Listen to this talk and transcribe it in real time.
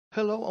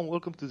Hello and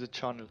welcome to the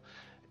channel.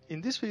 In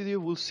this video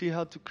we'll see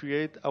how to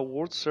create a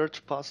word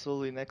search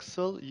puzzle in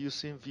Excel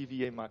using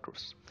VBA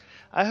macros.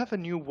 I have a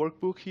new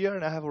workbook here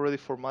and I have already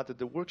formatted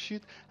the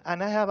worksheet,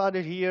 and I have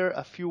added here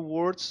a few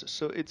words,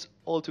 so it's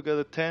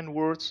altogether 10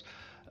 words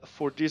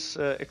for this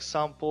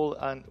example,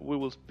 and we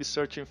will be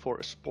searching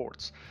for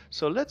sports.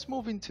 So let's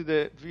move into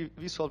the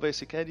Visual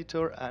Basic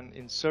Editor and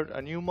insert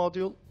a new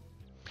module,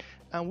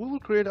 and we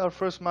will create our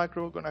first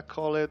macro. We're gonna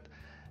call it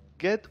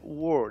get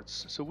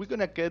words. So we're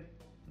gonna get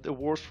the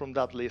words from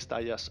that list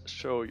I just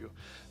showed you.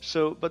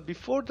 But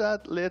before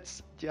that,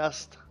 let's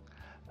just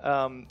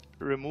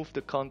remove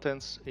the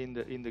contents in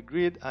the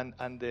grid,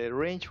 and the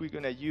range we're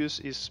gonna use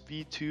is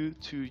V2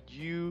 to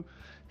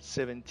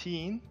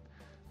U17.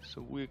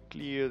 So we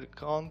clear the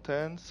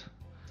contents,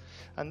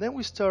 and then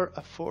we start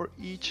a for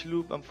each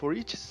loop, and for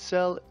each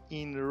cell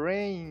in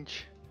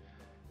range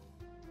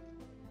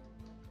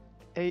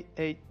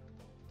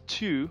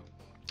A82.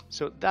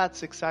 So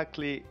that's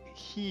exactly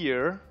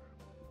here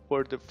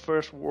where the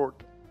first word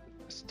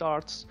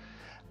starts.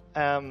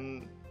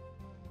 Current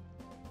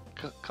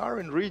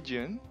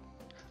region,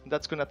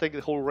 that's gonna take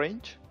the whole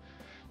range.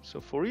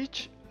 So for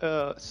each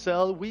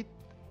cell, we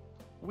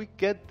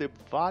get the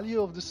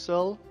value of the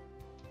cell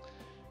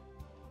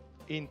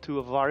into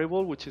a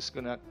variable, which is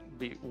gonna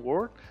be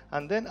word,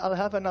 and then I'll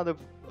have another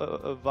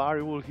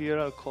variable here.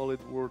 I'll call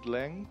it word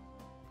length,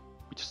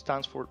 which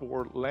stands for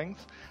word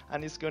length,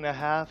 and it's gonna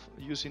have,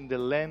 using the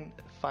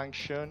length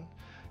function,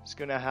 it's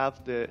gonna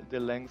have the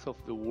length of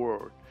the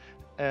word.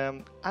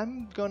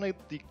 I'm gonna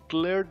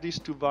declare these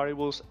two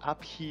variables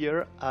up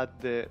here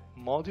at the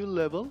module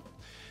level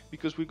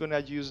because we're gonna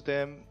use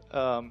them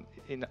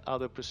in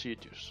other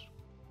procedures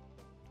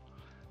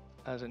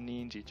as an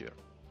integer.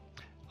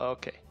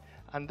 Okay,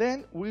 and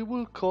then we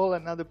will call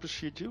another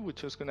procedure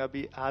which is gonna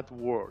be add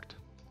word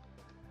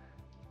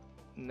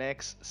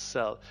next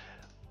cell.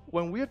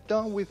 When we're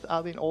done with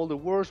adding all the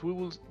words, we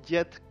will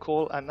yet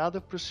call another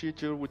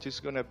procedure which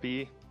is gonna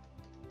be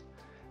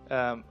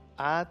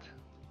add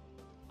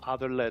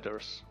other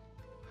letters,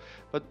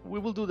 but we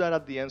will do that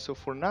at the end. So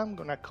for now I'm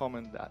gonna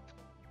comment that.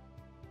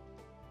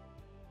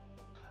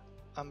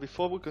 And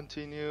before we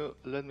continue,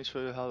 let me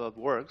show you how that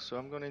works. So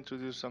I'm going to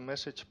introduce a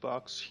message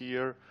box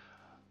here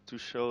to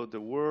show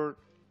the word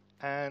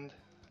and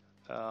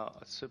a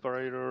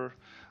separator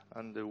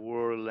and the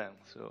word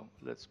length. So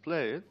let's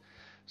play it.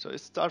 So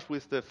it starts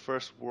with the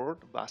first word,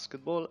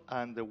 basketball,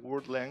 and the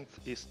word length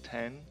is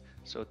 10,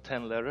 so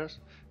 10 letters.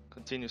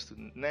 Continues to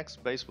the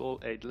next, baseball,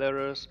 8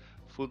 letters,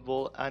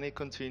 football, and it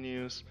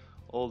continues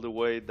all the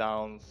way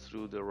down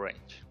through the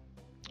range.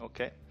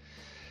 Okay,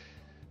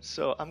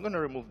 so I'm going to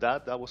remove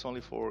that. That was only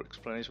for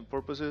explanation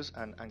purposes,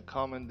 and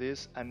comment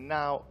this. And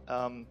now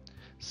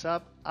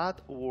sub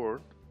add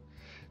word.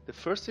 The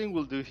first thing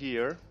we'll do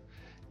here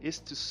is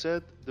to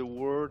set the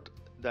word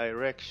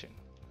direction,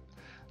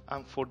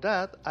 and for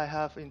that I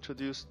have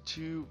introduced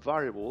two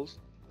variables,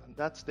 and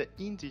that's the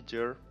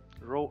integer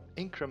row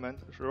increment.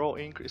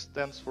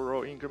 Stands for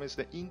row increment. Is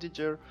the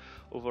integer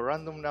of a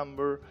random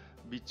number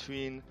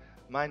between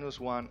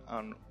 -1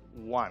 and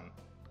 1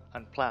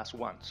 and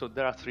 +1. So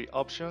there are three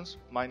options: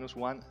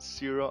 -1,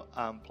 0,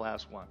 and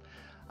 +1.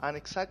 And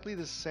exactly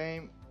the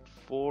same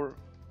for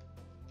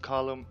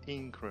column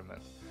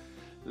increment.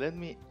 Let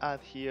me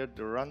add here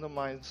the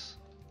randomize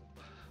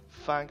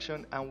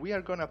function, and we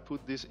are gonna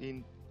put this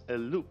in a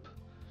loop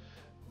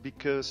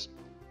because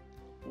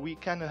we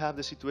cannot have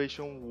the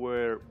situation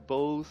where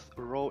both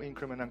row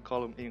increment and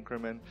column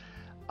increment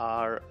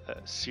are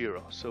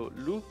 0. So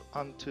loop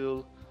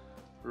until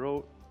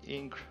row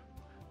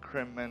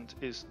increment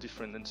is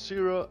different than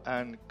 0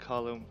 and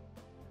column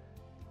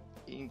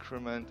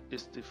increment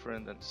is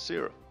different than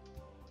 0.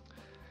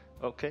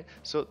 Okay,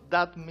 so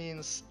that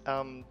means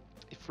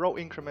if row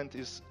increment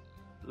is,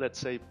 let's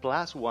say,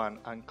 +1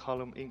 and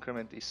column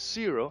increment is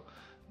 0,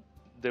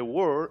 the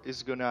word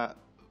is gonna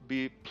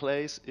be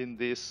placed in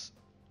this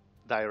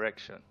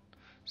direction.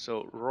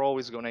 So row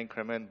is going to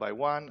increment by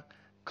 1,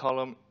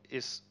 column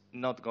is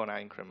not going to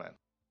increment.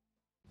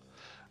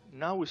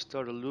 Now we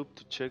start a loop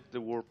to check the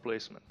word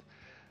placement.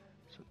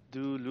 So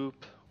do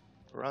loop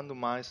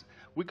randomize.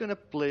 We're going to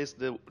place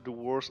the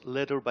words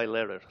letter by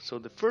letter. So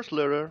the first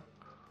letter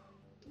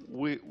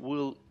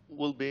will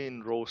be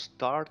in row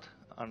start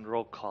and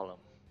row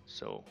column.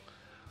 So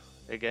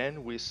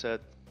again, we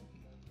set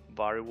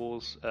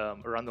variables,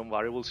 random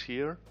variables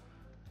here,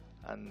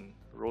 and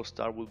row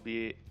start will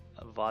be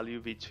a value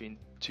between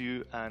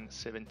 2 and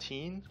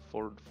 17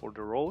 for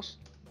the rows.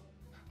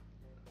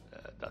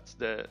 That's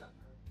the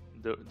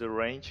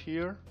range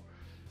here,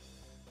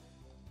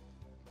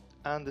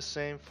 and the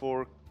same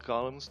for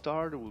column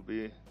start. It will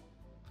be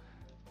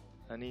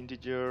an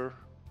integer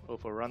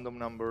of a random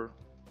number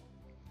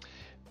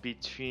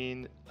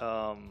between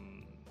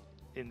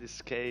in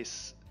this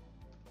case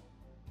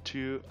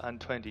 2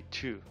 and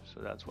 22, so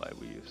that's why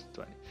we use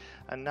 20.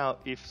 And now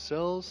if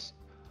cells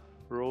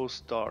row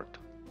start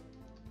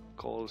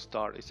call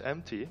start is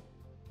empty,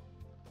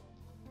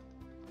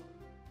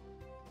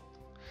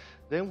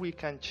 then we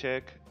can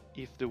check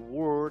if the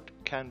word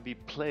can be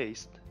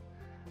placed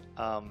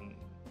um,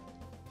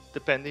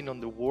 depending on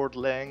the word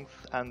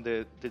length and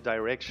the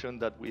direction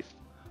that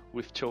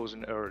we've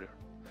chosen earlier.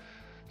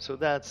 So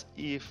that's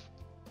if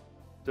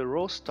the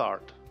row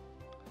start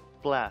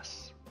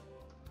plus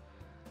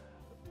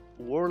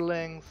word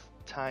length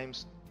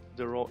times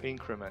the row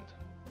increment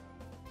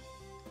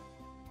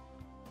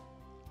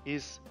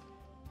is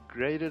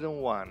greater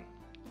than 1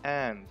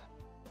 and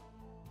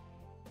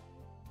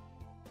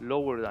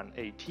lower than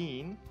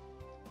 18,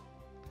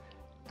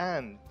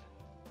 and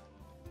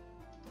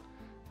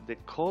the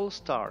call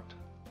start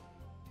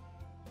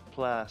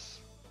plus,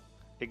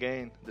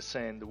 again the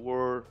same, the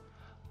word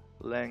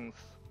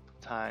length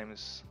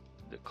times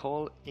the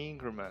call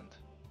increment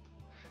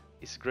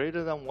is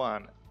greater than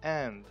 1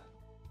 and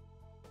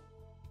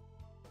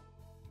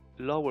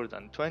lower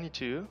than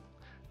 22,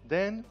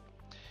 then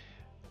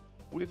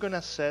we're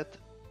gonna set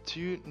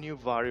two new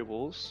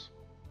variables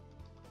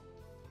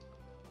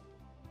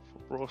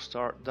for row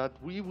start that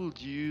we will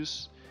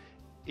use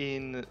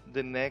in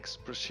the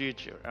next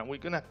procedure, and we're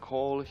gonna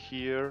call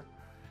here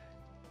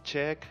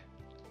check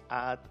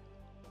add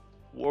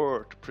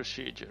word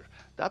procedure.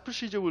 That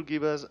procedure will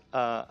give us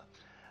a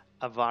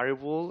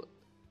variable,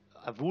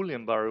 a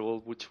Boolean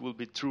variable, which will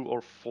be true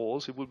or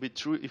false. It will be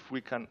true if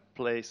we can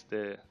place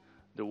the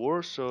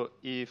word. So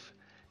if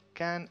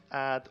can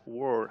add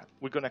word,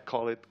 we're gonna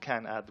call it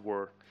can add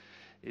word,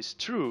 is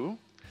true,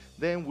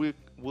 then we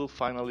will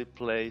finally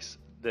place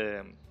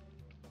the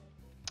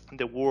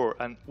word,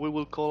 and we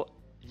will call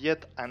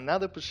yet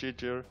another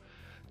procedure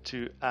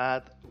to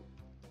add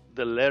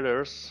the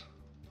letters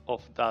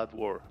of that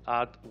word,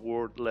 add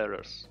word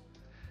letters,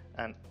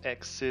 and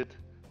exit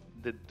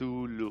the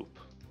do loop.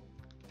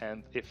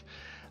 And if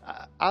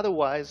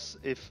otherwise,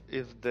 if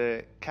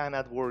the can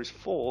add word is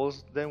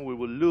false, then we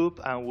will loop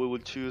and we will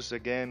choose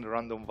again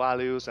random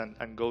values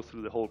and go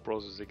through the whole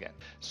process again.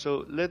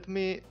 So let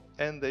me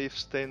end the if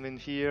statement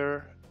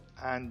here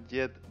and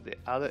yet the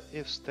other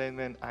if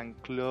statement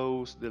and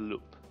close the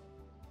loop.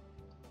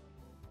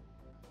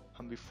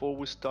 And before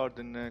we start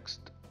the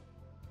next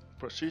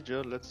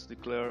procedure, let's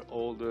declare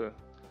all the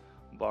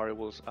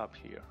variables up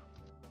here.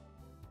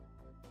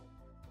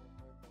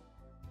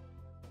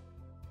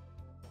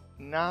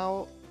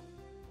 Now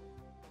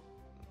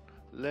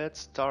let's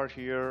start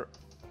here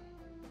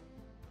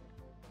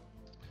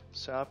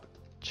sub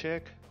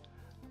check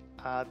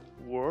add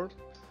word,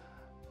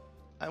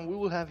 and we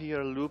will have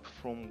here a loop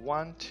from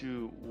 1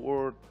 to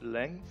word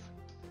length,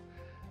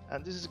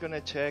 and this is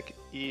gonna check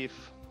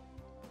if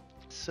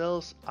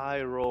cells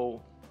I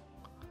row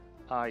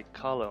I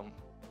column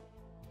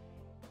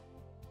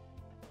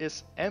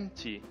is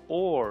empty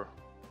or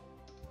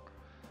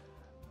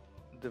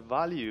the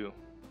value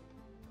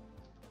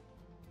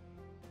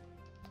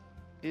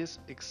is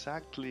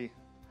exactly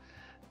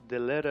the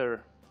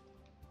letter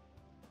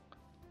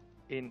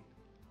in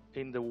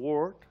the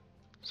word,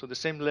 so the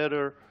same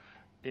letter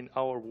in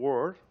our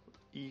word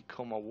e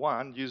comma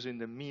 1 using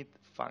the mid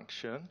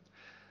function,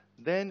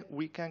 then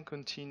we can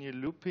continue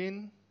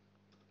looping.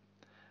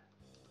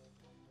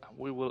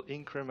 We will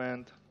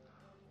increment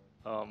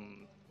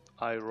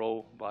I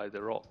row by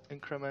the row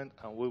increment,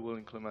 and we will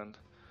increment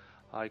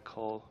I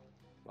call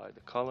by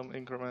the column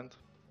increment.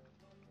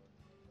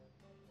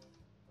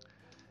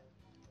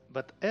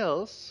 But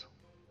else,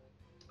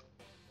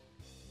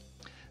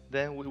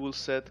 then we will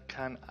set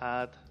can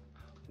add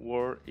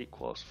word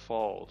equals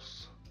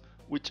false,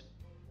 which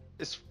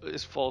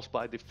is false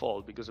by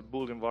default because a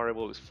Boolean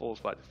variable is false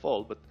by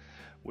default, but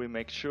we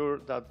make sure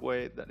that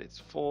way that it's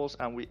false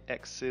and we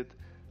exit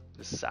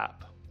the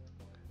sub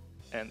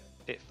and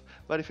if.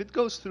 But if it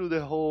goes through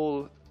the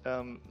whole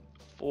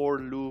for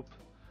loop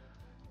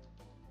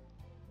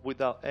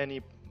without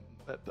any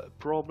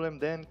problem,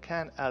 then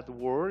can add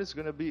word is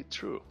going to be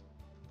true.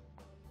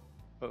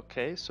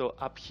 Okay, so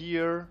up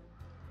here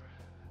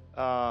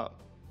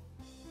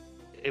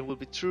it will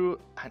be true,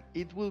 and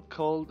it will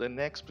call the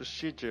next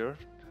procedure,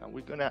 and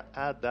we're gonna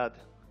add that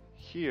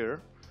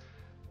here.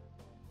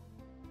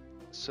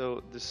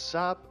 So the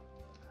sub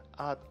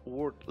add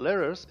word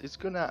letters is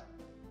gonna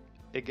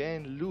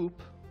again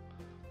loop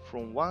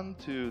from 1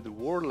 to the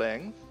word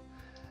length,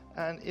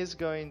 and is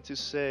going to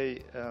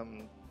say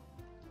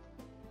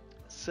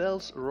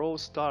cells row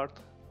start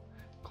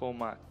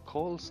comma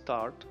call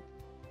start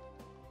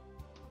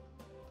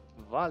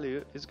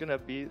value is gonna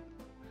be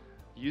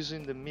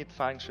using the mid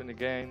function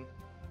again,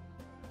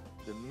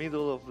 the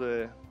middle of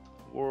the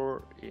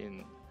word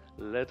in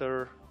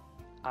letter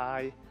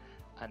I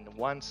and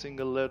one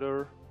single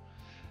letter.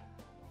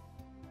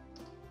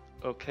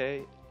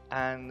 Okay,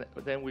 and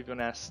then we're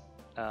gonna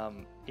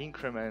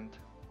increment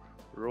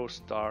row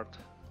start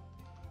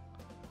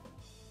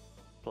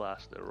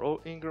plus the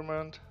row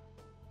increment,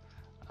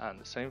 and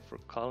the same for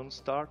column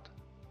start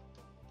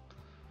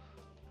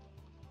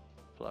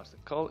plus the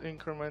call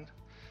increment,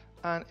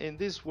 and in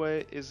this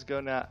way it's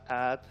gonna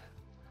add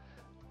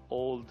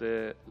all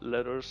the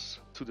letters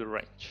to the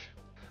range.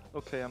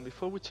 Okay, and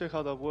before we check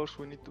how that works,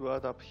 we need to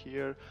add up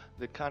here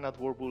the can add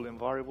word Boolean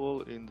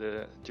variable in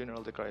the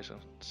general declaration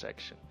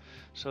section.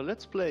 So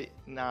let's play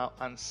now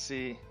and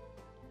see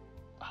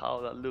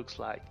how that looks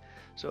like.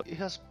 So it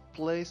has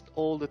placed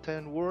all the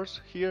 10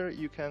 words. Here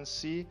you can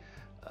see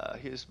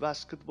here's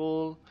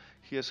basketball,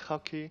 here's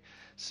hockey.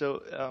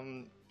 So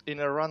in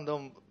a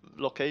random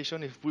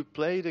location, if we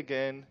play it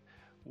again,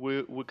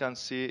 we can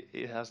see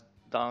it has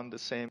done the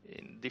same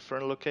in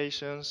different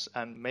locations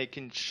and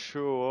making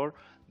sure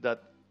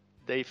that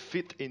they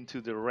fit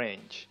into the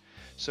range.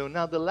 So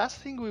now the last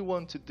thing we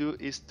want to do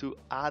is to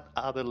add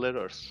other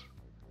letters.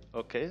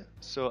 Okay,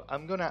 so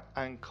I'm gonna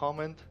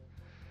uncomment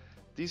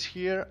this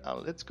here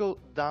and let's go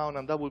down,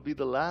 and that will be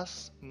the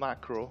last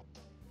macro.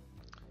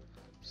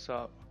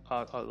 So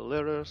add other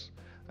letters,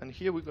 and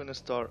here we're gonna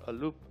start a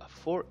loop, a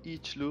for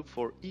each loop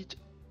for each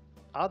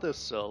other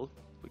cell,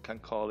 we can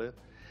call it,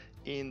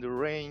 in the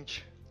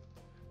range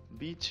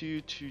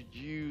B2 to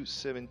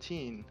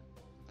U17,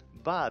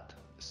 but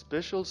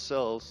special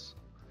cells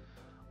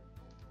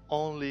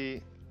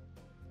only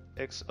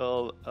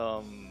Excel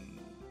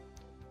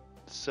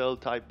cell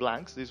type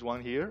blanks, this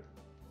one here,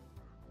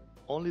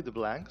 only the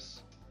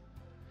blanks.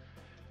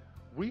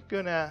 We're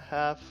gonna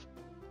have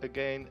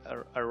again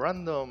a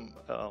random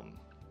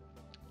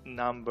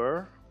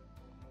number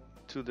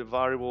to the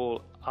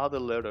variable other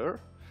letter,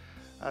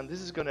 and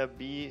this is gonna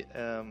be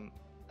an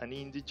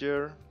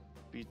integer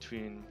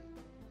between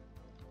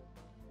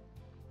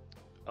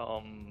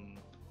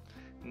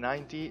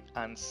 90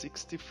 and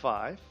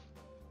 65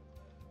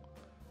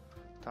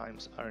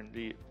 times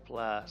R&D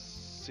plus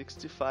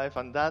 65,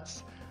 and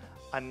that's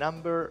a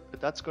number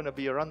that's going to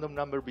be a random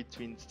number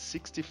between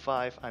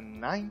 65 and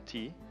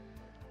 90,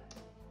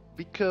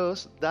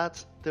 because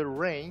that's the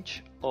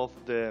range of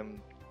the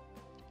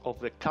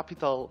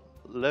capital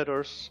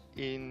letters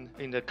in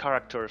the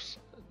characters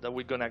that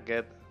we're gonna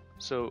get.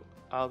 So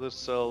other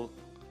cell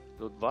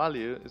dot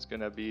value is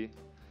gonna be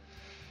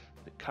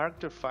the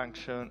character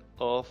function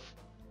of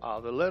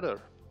other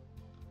letter.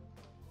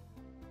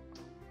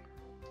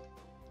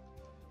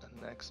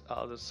 Next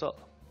other cell.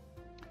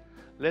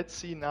 Let's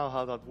see now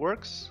how that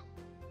works.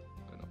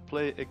 I'm gonna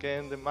play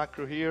again the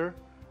macro here,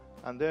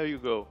 and there you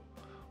go.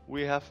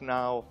 We have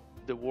now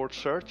the word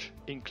search,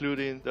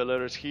 including the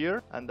letters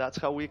here, and that's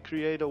how we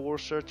create a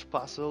word search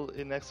puzzle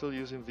in Excel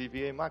using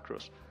VBA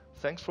macros.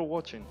 Thanks for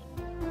watching.